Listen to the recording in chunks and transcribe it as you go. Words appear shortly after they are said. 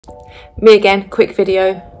Me again, quick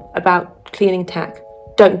video about cleaning tack.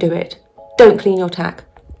 Don't do it. Don't clean your tack.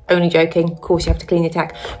 Only joking, of course you have to clean your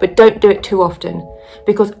tack, but don't do it too often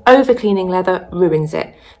because over cleaning leather ruins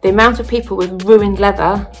it. The amount of people with ruined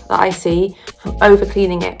leather that I see from over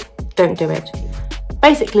cleaning it, don't do it.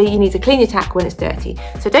 Basically, you need to clean your tack when it's dirty.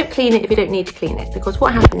 So don't clean it if you don't need to clean it, because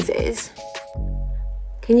what happens is,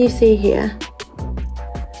 can you see here?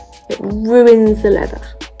 It ruins the leather.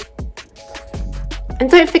 And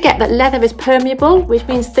don't forget that leather is permeable, which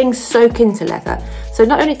means things soak into leather. So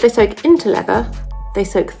not only do they soak into leather, they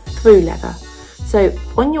soak through leather. So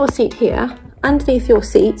on your seat here, underneath your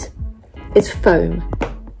seat is foam.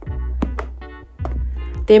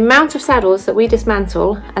 The amount of saddles that we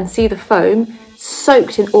dismantle and see the foam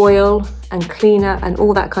soaked in oil and cleaner and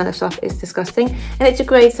all that kind of stuff is disgusting, and it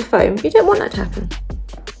degrades the foam. You don't want that to happen.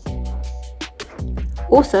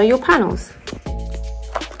 Also your panels,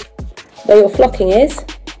 where your flocking is,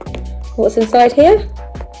 what's inside here?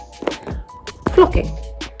 Flocking.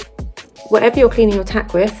 Whatever you're cleaning your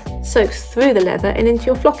tack with soaks through the leather and into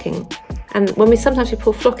your flocking. And when we sometimes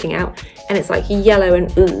pull flocking out and it's like yellow and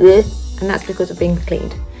that's because of being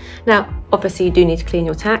cleaned. Now, obviously you do need to clean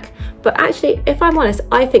your tack, but actually, if I'm honest,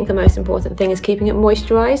 I think the most important thing is keeping it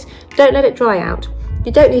moisturised. Don't let it dry out.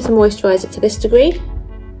 You don't need to moisturise it to this degree,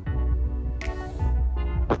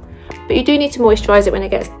 but you do need to moisturise it when it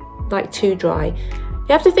gets like too dry. You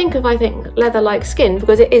have to think of, I think, leather like skin,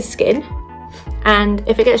 because it is skin, and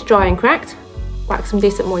if it gets dry and cracked, whack some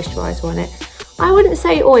decent moisturiser on it. I wouldn't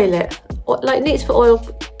say oil it. Like needs for oil,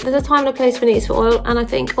 there's a time and a place for needs for oil, and I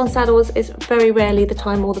think on saddles is very rarely the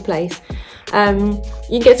time or the place. You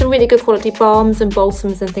can get some really good quality balms and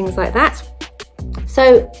balsams and things like that.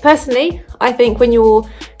 So personally, I think when your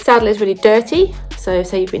saddle is really dirty, so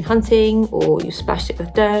say you've been hunting or you splashed it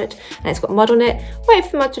with dirt and it's got mud on it, wait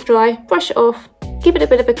for the mud to dry, brush it off, give it a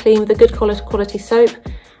bit of a clean with a good quality soap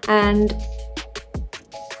and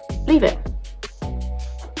leave it.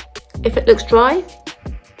 If it looks dry,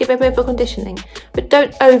 give it a bit of a conditioning, but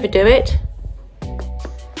don't overdo it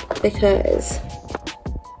because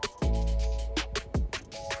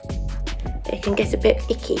it can get a bit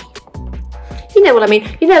icky. You know what I mean?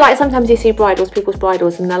 You know, like sometimes you see people's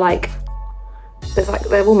bridles, and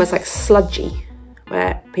they're almost like sludgy,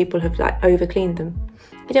 where people have like over cleaned them.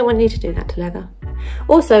 You don't need to do that to leather.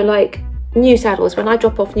 Also, like new saddles, when I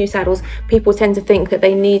drop off new saddles, people tend to think that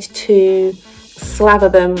they need to slather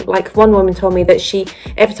them. Like one woman told me that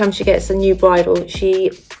every time she gets a new bridle,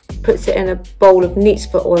 she puts it in a bowl of neats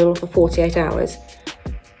for oil for 48 hours.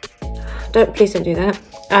 Please don't do that.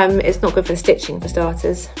 It's not good for the stitching for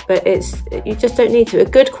starters, but you just don't need to. A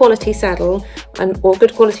good quality saddle or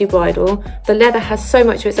good quality bridle, the leather has so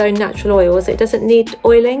much of its own natural oils, it doesn't need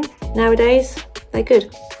oiling nowadays. They're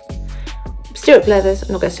good. Stirrup leathers,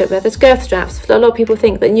 girth straps. A lot of people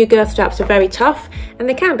think that new girth straps are very tough, and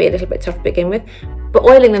they can be a little bit tough to begin with, but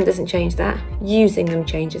oiling them doesn't change that. Using them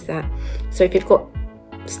changes that. So if you've got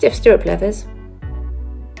stiff stirrup leathers,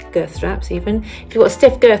 girth straps even, if you've got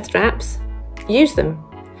stiff girth straps, use them.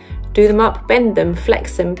 Do them up, bend them,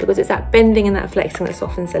 flex them, because it's that bending and that flexing that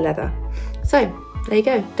softens the leather. So there you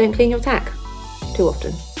go, don't clean your tack too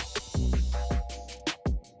often.